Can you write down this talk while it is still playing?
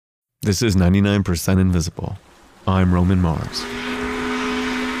This is 99% Invisible. I'm Roman Mars.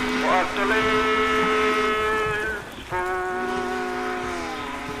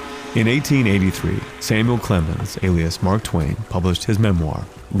 In 1883, Samuel Clemens, alias Mark Twain, published his memoir,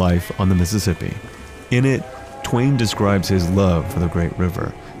 Life on the Mississippi. In it, Twain describes his love for the great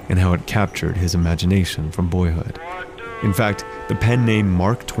river and how it captured his imagination from boyhood. In fact, the pen name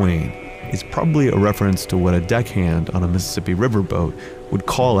Mark Twain is probably a reference to what a deckhand on a Mississippi riverboat would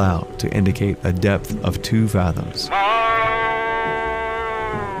call out to indicate a depth of 2 fathoms.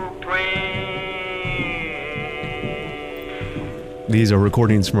 These are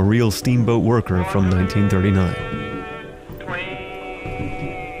recordings from a real steamboat worker from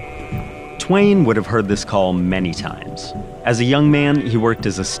 1939. Twain would have heard this call many times. As a young man, he worked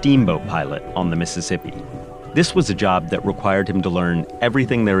as a steamboat pilot on the Mississippi. This was a job that required him to learn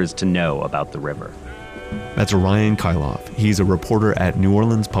everything there is to know about the river. That's Ryan Kailath. He's a reporter at New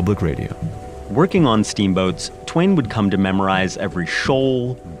Orleans Public Radio. Working on steamboats, Twain would come to memorize every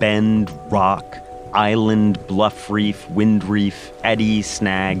shoal, bend, rock, island, bluff reef, wind reef, eddy,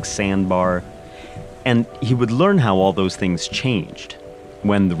 snag, sandbar. And he would learn how all those things changed.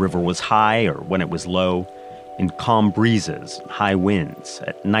 When the river was high or when it was low, in calm breezes, high winds,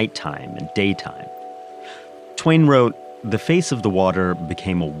 at nighttime and daytime. Twain wrote, "The face of the water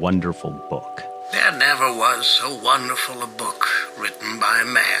became a wonderful book." There never was so wonderful a book written by a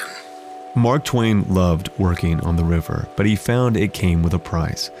man. Mark Twain loved working on the river, but he found it came with a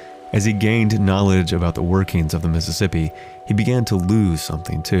price. As he gained knowledge about the workings of the Mississippi, he began to lose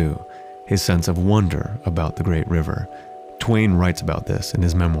something too, his sense of wonder about the great river. Twain writes about this in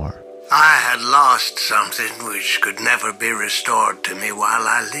his memoir. I had lost something which could never be restored to me while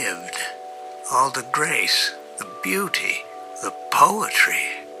I lived. All the grace, the beauty, the poetry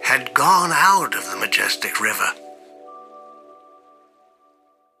had gone out of the majestic river.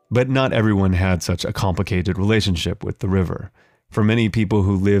 But not everyone had such a complicated relationship with the river. For many people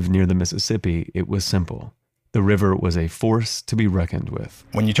who lived near the Mississippi, it was simple. The river was a force to be reckoned with.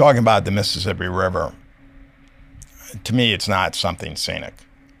 When you're talking about the Mississippi River, to me, it's not something scenic.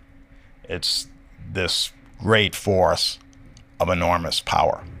 It's this great force of enormous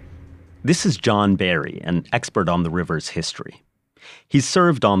power. This is John Barry, an expert on the river's history. He's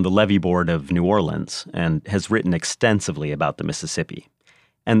served on the Levee Board of New Orleans and has written extensively about the Mississippi.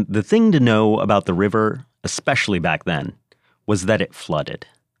 And the thing to know about the river, especially back then, was that it flooded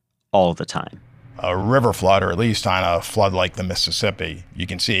all the time. A river flood, or at least on a flood like the Mississippi, you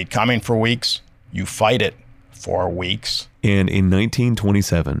can see it coming for weeks. You fight it for weeks. And in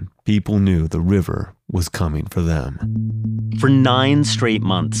 1927, people knew the river was coming for them. For 9 straight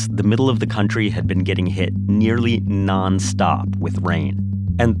months, the middle of the country had been getting hit nearly nonstop with rain.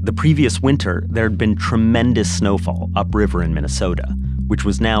 And the previous winter, there had been tremendous snowfall upriver in Minnesota, which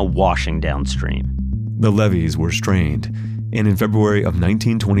was now washing downstream. The levees were strained, and in February of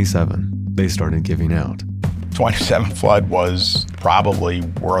 1927, they started giving out. 27 flood was probably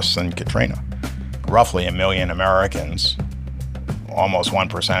worse than Katrina. Roughly 1 million Americans, almost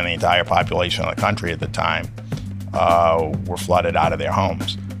 1% of the entire population of the country at the time, were flooded out of their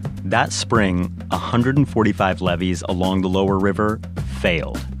homes. That spring, 145 levees along the lower river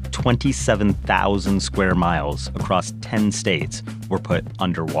failed. 27,000 square miles across 10 states were put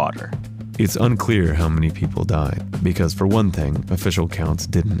underwater. It's unclear how many people died, because for one thing, official counts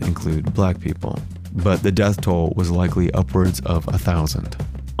didn't include black people. But the death toll was likely upwards of 1,000.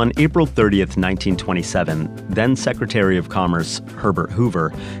 On April 30th, 1927, then Secretary of Commerce Herbert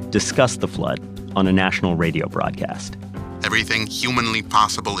Hoover discussed the flood on a national radio broadcast. Everything humanly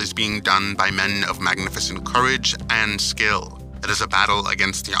possible is being done by men of magnificent courage and skill. It is a battle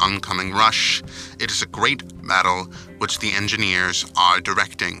against the oncoming rush. It is a great battle which the engineers are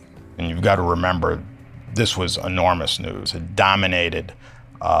directing. And you've got to remember, this was enormous news. It dominated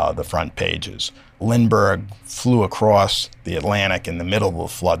the front pages. Lindbergh flew across the Atlantic in the middle of the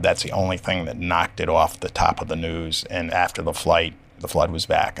flood. That's the only thing that knocked it off the top of the news. And after the flood was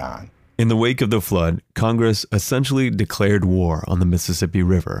back on. In the wake of the flood, Congress essentially declared war on the Mississippi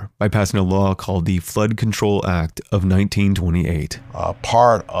River by passing a law called the Flood Control Act of 1928.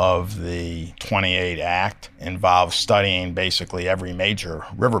 Part of the 28 Act involves studying basically every major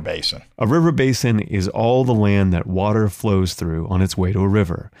river basin. A river basin is all the land that water flows through on its way to a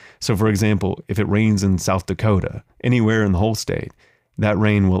river. So for example, if it rains in South Dakota, anywhere in the whole state, that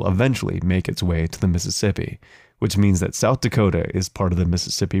rain will eventually make its way to the Mississippi, which means that South Dakota is part of the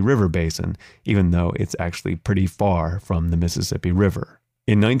Mississippi River Basin, even though it's actually pretty far from the Mississippi River.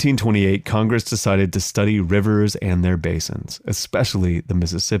 In 1928, Congress decided to study rivers and their basins, especially the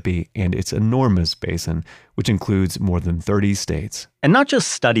Mississippi and its enormous basin, which includes more than 30 states. And not just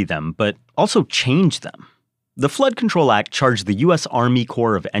study them, but also change them. The Flood Control Act charged the U.S. Army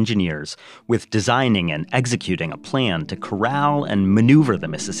Corps of Engineers with designing and executing a plan to corral and maneuver the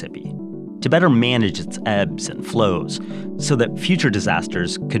Mississippi, to better manage its ebbs and flows so that future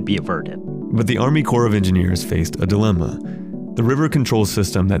disasters could be averted. But the Army Corps of Engineers faced a dilemma. The river control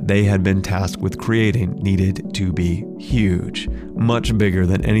system that they had been tasked with creating needed to be huge, much bigger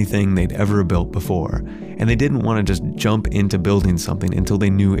than anything they'd ever built before, and they didn't want to just jump into building something until they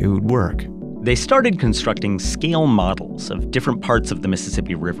knew it would work. They started constructing scale models of different parts of the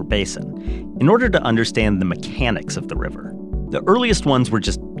Mississippi River Basin in order to understand the mechanics of the river. The earliest ones were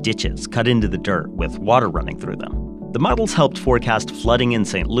just ditches cut into the dirt with water running through them. The models helped forecast flooding in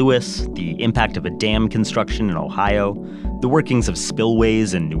St. Louis, the impact of a dam construction in Ohio, the workings of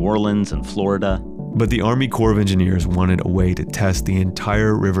spillways in New Orleans and Florida. But the Army Corps of Engineers wanted a way to test the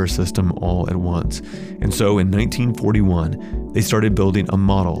entire river system all at once. And so in 1941, they started building a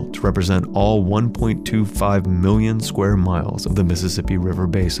model to represent all 1.25 million square miles of the Mississippi River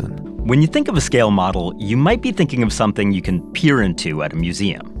Basin. When you think of a scale model, you might be thinking of something you can peer into at a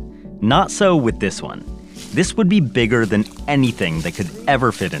museum. Not so with this one. This would be bigger than anything that could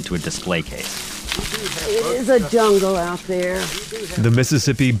ever fit into a display case. It is a jungle out there. The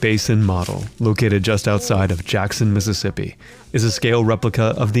Mississippi Basin Model, located just outside of Jackson, Mississippi, is a scale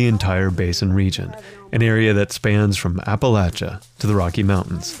replica of the entire basin region, an area that spans from Appalachia to the Rocky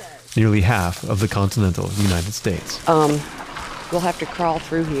Mountains, nearly half of the continental United States. We'll have to crawl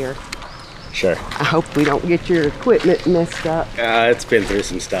through here. Sure. I hope we don't get your equipment messed up. It's been through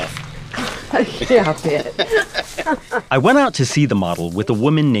some stuff. Yeah, I bet. I went out to see the model with a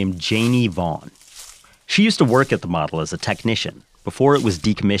woman named Janie Vaughn. She used to work at the model as a technician before it was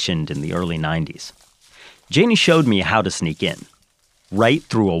decommissioned in the early 90s. Janie showed me how to sneak in, right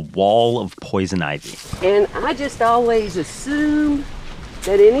through a wall of poison ivy. And I just always assume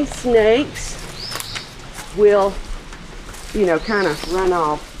that any snakes will, kind of run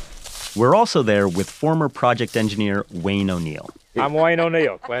off. We're also there with former project engineer Wayne O'Neill. I'm Wayne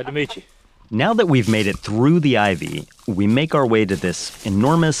O'Neill. Glad to meet you. Now that we've made it through the ivy, we make our way to this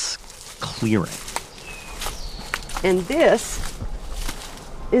enormous clearing. And this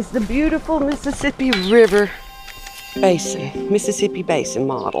is the beautiful Mississippi River Basin, Mississippi Basin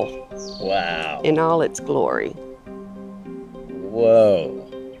model. Wow. In all its glory. Whoa.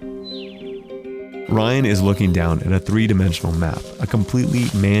 Ryan is looking down at a three-dimensional map, a completely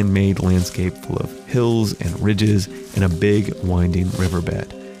man-made landscape full of hills and ridges and a big winding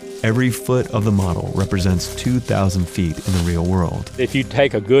riverbed. Every foot of the model represents 2,000 feet in the real world. If you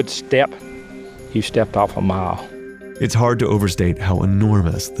take a good step, you stepped off a mile. It's hard to overstate how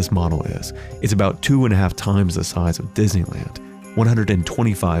enormous this model is. It's about 2.5 times the size of Disneyland,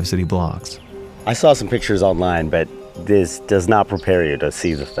 125 city blocks. I saw some pictures online, but this does not prepare you to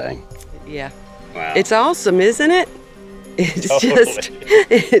see the thing. Yeah. Wow. It's awesome, isn't it?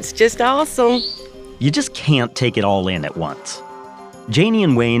 It's just awesome. You just can't take it all in at once. Janie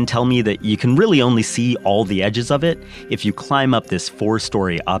and Wayne tell me that you can really only see all the edges of it if you climb up this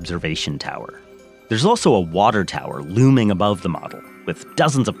 4-story observation tower. There's also a water tower looming above the model, with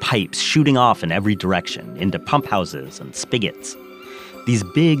dozens of pipes shooting off in every direction into pump houses and spigots. These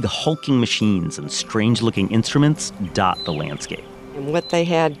big, hulking machines and strange-looking instruments dot the landscape. And what they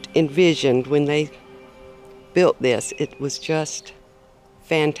had envisioned when they built this, it was just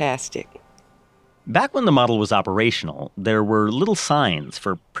fantastic. Back when the model was operational, there were little signs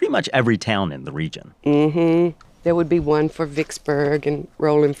for pretty much every town in the region. Mm-hmm. There would be one for Vicksburg and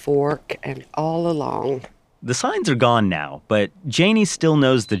Rolling Fork and all along. The signs are gone now, but Janie still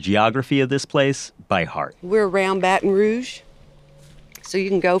knows the geography of this place by heart. We're around Baton Rouge, so you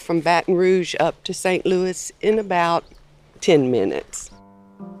can go from Baton Rouge up to St. Louis in about 10 minutes.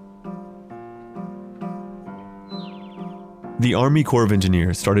 The Army Corps of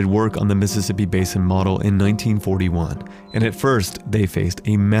Engineers started work on the Mississippi Basin model in 1941, and at first they faced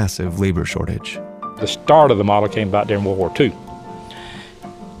a massive labor shortage. The start of the model came about during World War II.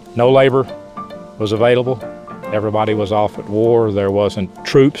 No labor was available. Everybody was off at war. There wasn't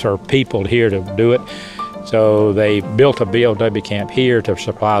troops or people here to do it. So they built a BOW camp here to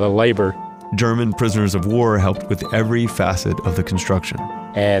supply the labor. German prisoners of war helped with every facet of the construction.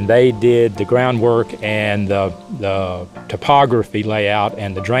 And they did the groundwork and the topography layout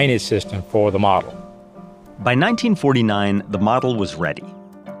and the drainage system for the model. By 1949, the model was ready.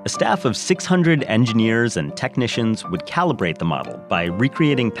 A staff of 600 engineers and technicians would calibrate the model by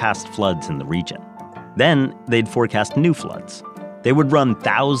recreating past floods in the region. Then they'd forecast new floods. They would run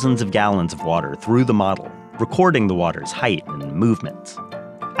thousands of gallons of water through the model, recording the water's height and movements.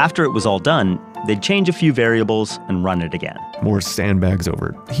 After it was all done, they'd change a few variables and run it again. More sandbags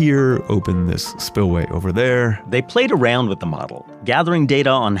over here, open this spillway over there. They played around with the model, gathering data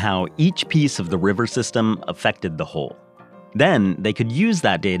on how each piece of the river system affected the whole. Then they could use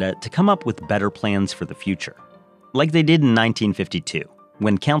that data to come up with better plans for the future, like they did in 1952,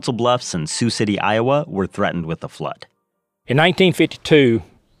 when Council Bluffs and Sioux City, Iowa were threatened with a flood. In 1952,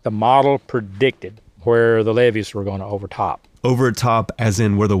 the model predicted where the levees were going to overtop. Overtop as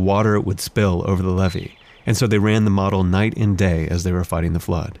in where the water would spill over the levee. And so they ran the model night and day as they were fighting the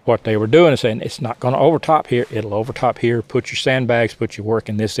flood. What they were doing is saying, it's not going to overtop here, it'll overtop here, put your sandbags, put your work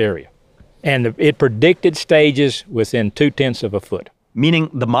in this area. And it predicted stages within 0.2 of a foot. Meaning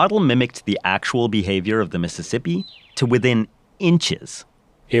the model mimicked the actual behavior of the Mississippi to within inches.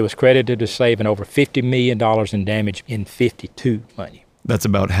 It was credited to saving over $50 million in damage in 52 money. That's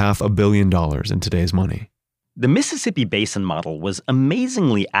about $500 million in today's money. The Mississippi Basin model was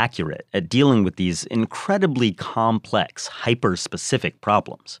amazingly accurate at dealing with these incredibly complex, hyper-specific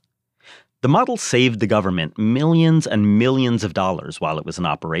problems. The model saved the government millions and millions of dollars while it was in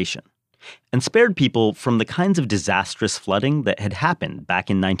operation, and spared people from the kinds of disastrous flooding that had happened back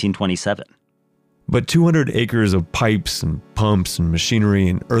in 1927. But 200 acres of pipes and pumps and machinery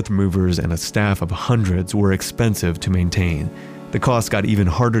and earth movers and a staff of hundreds were expensive to maintain. The cost got even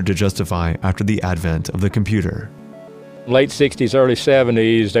harder to justify after the advent of the computer. Late 60s, early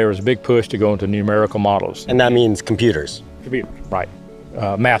 70s, there was a big push to go into numerical models. And that means computers. Computers, right.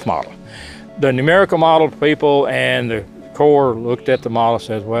 Math model. The numerical model people and the Corps looked at the model and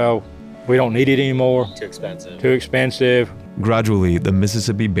says, well, we don't need it anymore. Too expensive. Too expensive. Gradually, the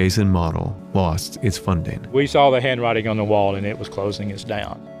Mississippi Basin model lost its funding. We saw the handwriting on the wall and it was closing us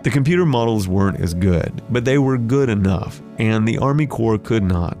down. The computer models weren't as good, but they were good enough, and the Army Corps could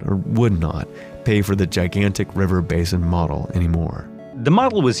not, or would not, pay for the gigantic river basin model anymore. The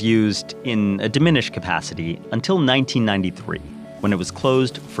model was used in a diminished capacity until 1993, when it was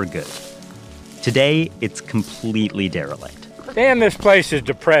closed for good. Today, it's completely derelict. Damn, this place is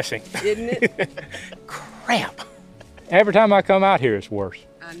depressing. Isn't it? Crap. Every time I come out here, it's worse.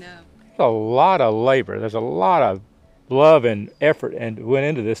 I know. There's a lot of labor. There's a lot of love and effort and went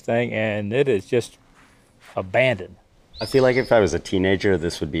into this thing, and it is just abandoned. I feel like if I was a teenager,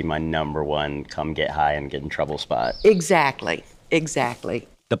 this would be my number one come get high and get in trouble spot. Exactly.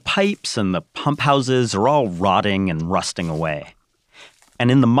 The pipes and the pump houses are all rotting and rusting away.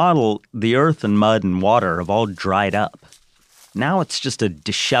 And in the model, the earth and mud and water have all dried up. Now it's just a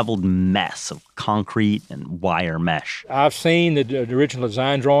disheveled mess of concrete and wire mesh. I've seen the original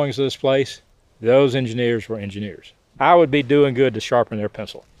design drawings of this place. Those engineers were engineers. I would be doing good to sharpen their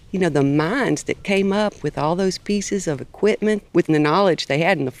pencil. You know, the minds that came up with all those pieces of equipment with the knowledge they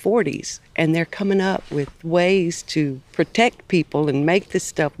had in the 40s, and they're coming up with ways to protect people and make this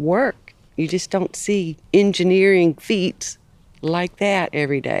stuff work. You just don't see engineering feats like that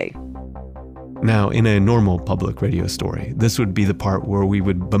every day. Now, in a normal public radio story, this would be the part where we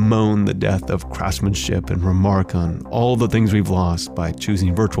would bemoan the death of craftsmanship and remark on all the things we've lost by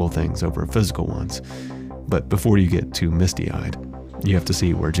choosing virtual things over physical ones. But before you get too misty-eyed, you have to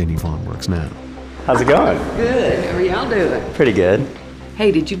see where Janie Vaughn works now. How's it going? Good. How are y'all doing? Pretty good.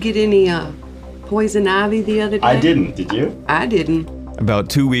 Hey, did you get any poison ivy the other day? I didn't. Did you? I didn't. About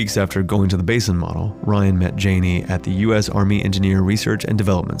 2 weeks after going to the Basin model, Ryan met Janie at the U.S. Army Engineer Research and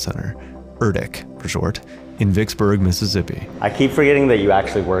Development Center, ERDC for short, in Vicksburg, Mississippi. I keep forgetting that you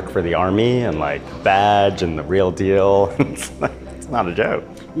actually work for the Army and like badge and the real deal. It's not a joke.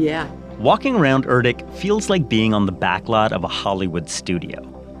 Yeah. Walking around ERDC feels like being on the backlot of a Hollywood studio.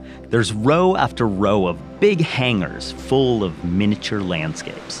 There's row after row of big hangars full of miniature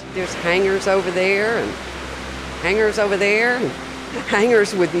landscapes. There's hangars over there and hangars over there, and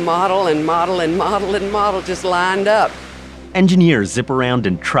hangars with model and model and model and model just lined up. Engineers zip around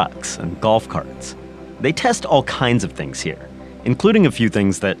in trucks and golf carts. They test all kinds of things here, including a few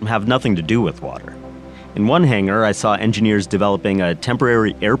things that have nothing to do with water. In one hangar, I saw engineers developing a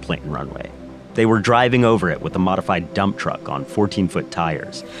temporary airplane runway. They were driving over it with a modified dump truck on 14-foot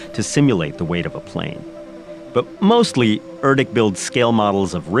tires to simulate the weight of a plane. But mostly, ERDC builds scale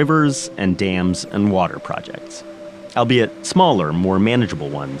models of rivers and dams and water projects, albeit smaller, more manageable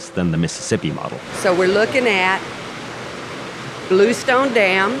ones than the Mississippi model. So we're looking at Bluestone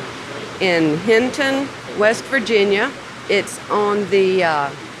Dam in Hinton, West Virginia. It's on the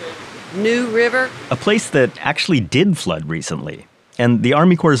New River. A place that actually did flood recently, and the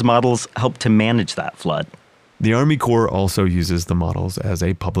Army Corps' models helped to manage that flood. The Army Corps also uses the models as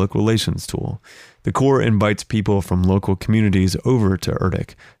a public relations tool. The Corps invites people from local communities over to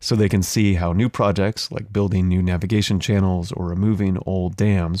Erdek so they can see how new projects like building new navigation channels or removing old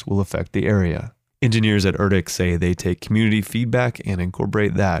dams will affect the area. Engineers at Erdek say they take community feedback and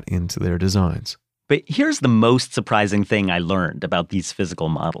incorporate that into their designs. But here's the most surprising thing I learned about these physical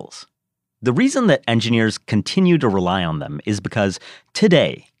models. The reason that engineers continue to rely on them is because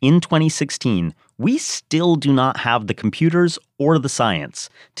today, in 2016, we still do not have the computers or the science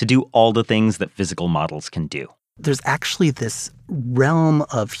to do all the things that physical models can do. There's actually this realm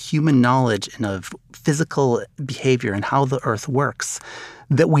of human knowledge and of physical behavior and how the Earth works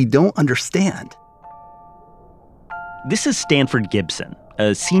that we don't understand. This is Stanford Gibson,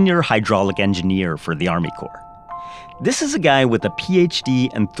 a senior hydraulic engineer for the Army Corps. This is a guy with a PhD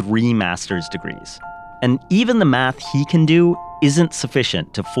and 3 master's degrees. And even the math he can do isn't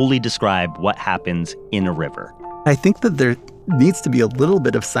sufficient to fully describe what happens in a river. I think that there needs to be a little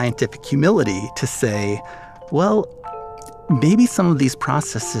bit of scientific humility to say, well, maybe some of these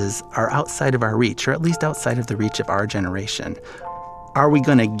processes are outside of our reach, or at least outside of the reach of our generation. Are we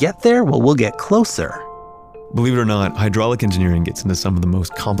going to get there? Well, we'll get closer. Believe it or not, hydraulic engineering gets into some of the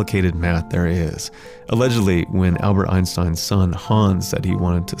most complicated math there is. Allegedly, when Albert Einstein's son Hans said he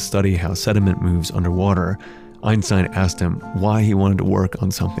wanted to study how sediment moves underwater, Einstein asked him why he wanted to work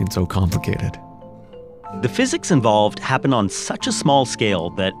on something so complicated. The physics involved happen on such a small scale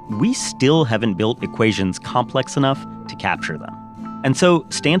that we still haven't built equations complex enough to capture them. And so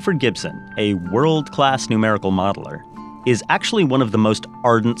Stanford Gibson, a world-class numerical modeler, is actually one of the most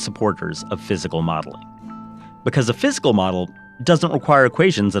ardent supporters of physical modeling. Because a physical model doesn't require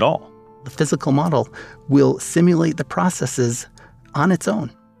equations at all. The physical model will simulate the processes on its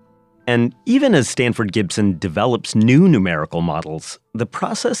own. And even as Stanford Gibson develops new numerical models, the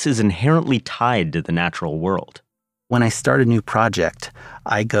process is inherently tied to the natural world. When I start a new project,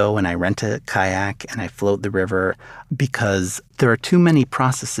 I go and I rent a kayak and I float the river because there are too many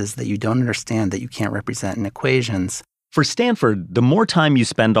processes that you don't understand that you can't represent in equations. For Stanford, the more time you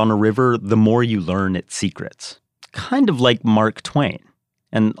spend on a river, the more you learn its secrets. Kind of like Mark Twain,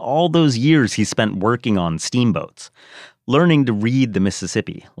 and all those years he spent working on steamboats, learning to read the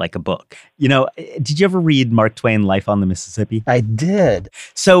Mississippi like a book. You know, did you ever read Mark Twain, Life on the Mississippi? I did.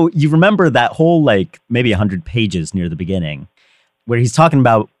 So you remember that whole, maybe 100 pages near the beginning, where he's talking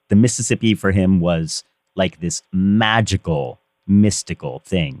about the Mississippi for him was like this magical, mystical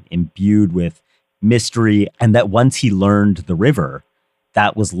thing imbued with mystery, and that once he learned the river,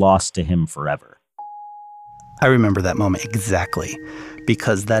 that was lost to him forever. I remember that moment exactly,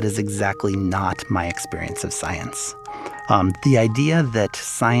 because that is exactly not my experience of science. The idea that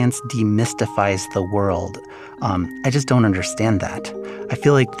science demystifies the world, I just don't understand that. I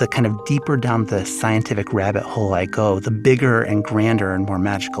feel like the kind of deeper down the scientific rabbit hole I go, the bigger and grander and more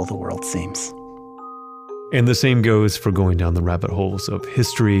magical the world seems. And the same goes for going down the rabbit holes of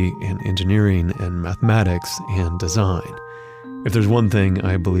history and engineering and mathematics and design. If there's one thing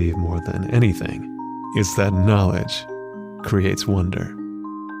I believe more than anything, it's that knowledge creates wonder.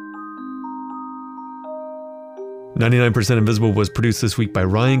 99% Invisible was produced this week by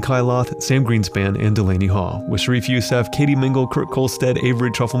Ryan Kyloth, Sam Greenspan, and Delaney Hall, with Sharif Youssef, Katie Mingle, Kurt Kolstad,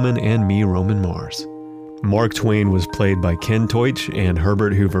 Avery Trufelman, and me, Roman Mars. Mark Twain was played by Ken Teutsch, and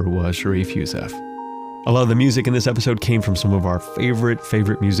Herbert Hoover was Sharif Youssef. A lot of the music in this episode came from some of our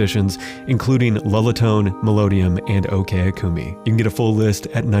favorite musicians, including Lullatone, Melodium, and OK Akumi. You can get a full list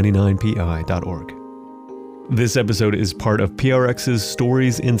at 99pi.org. This episode is part of PRX's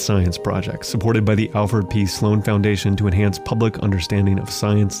Stories in Science project, supported by the Alfred P. Sloan Foundation to enhance public understanding of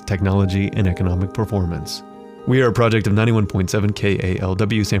science, technology, and economic performance. We are a project of 91.7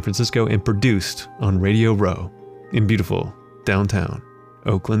 KALW San Francisco and produced on Radio Row in beautiful downtown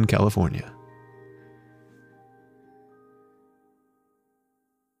Oakland, California.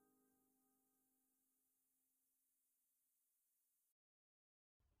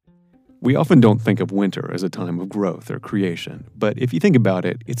 We often don't think of winter as a time of growth or creation, but if you think about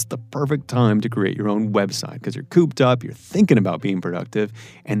it, it's the perfect time to create your own website because you're cooped up, you're thinking about being productive,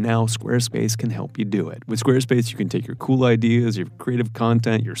 and now Squarespace can help you do it. With Squarespace, you can take your cool ideas, your creative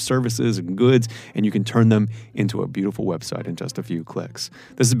content, your services and goods, and you can turn them into a beautiful website in just a few clicks.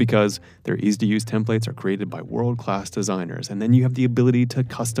 This is because their easy-to-use templates are created by world-class designers, and then you have the ability to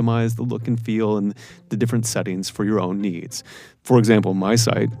customize the look and feel and the different settings for your own needs. For example, my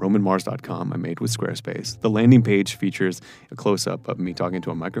site, romanmars.com, I made with Squarespace. The landing page features a close-up of me talking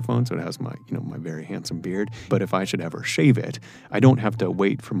to a microphone, so it has my very handsome beard. But if I should ever shave it, I don't have to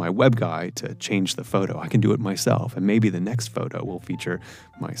wait for my web guy to change the photo. I can do it myself, and maybe the next photo will feature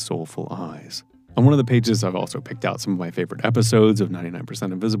my soulful eyes. On one of the pages, I've also picked out some of my favorite episodes of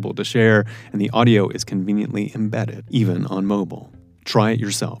 99% Invisible to share, and the audio is conveniently embedded, even on mobile. Try it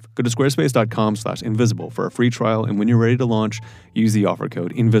yourself. Go to squarespace.com/invisible for a free trial, and when you're ready to launch, use the offer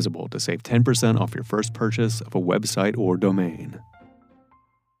code INVISIBLE to save 10% off your first purchase of a website or domain.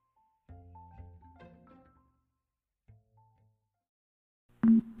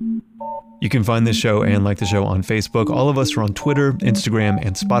 You can find this show and like the show on Facebook. All of us are on Twitter, Instagram,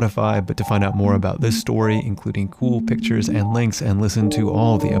 and Spotify. But to find out more about this story, including cool pictures and links, and listen to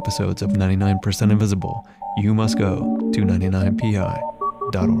all the episodes of 99% Invisible, you must go to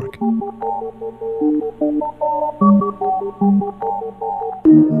 99pi.org.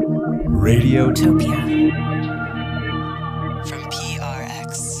 Radiotopia.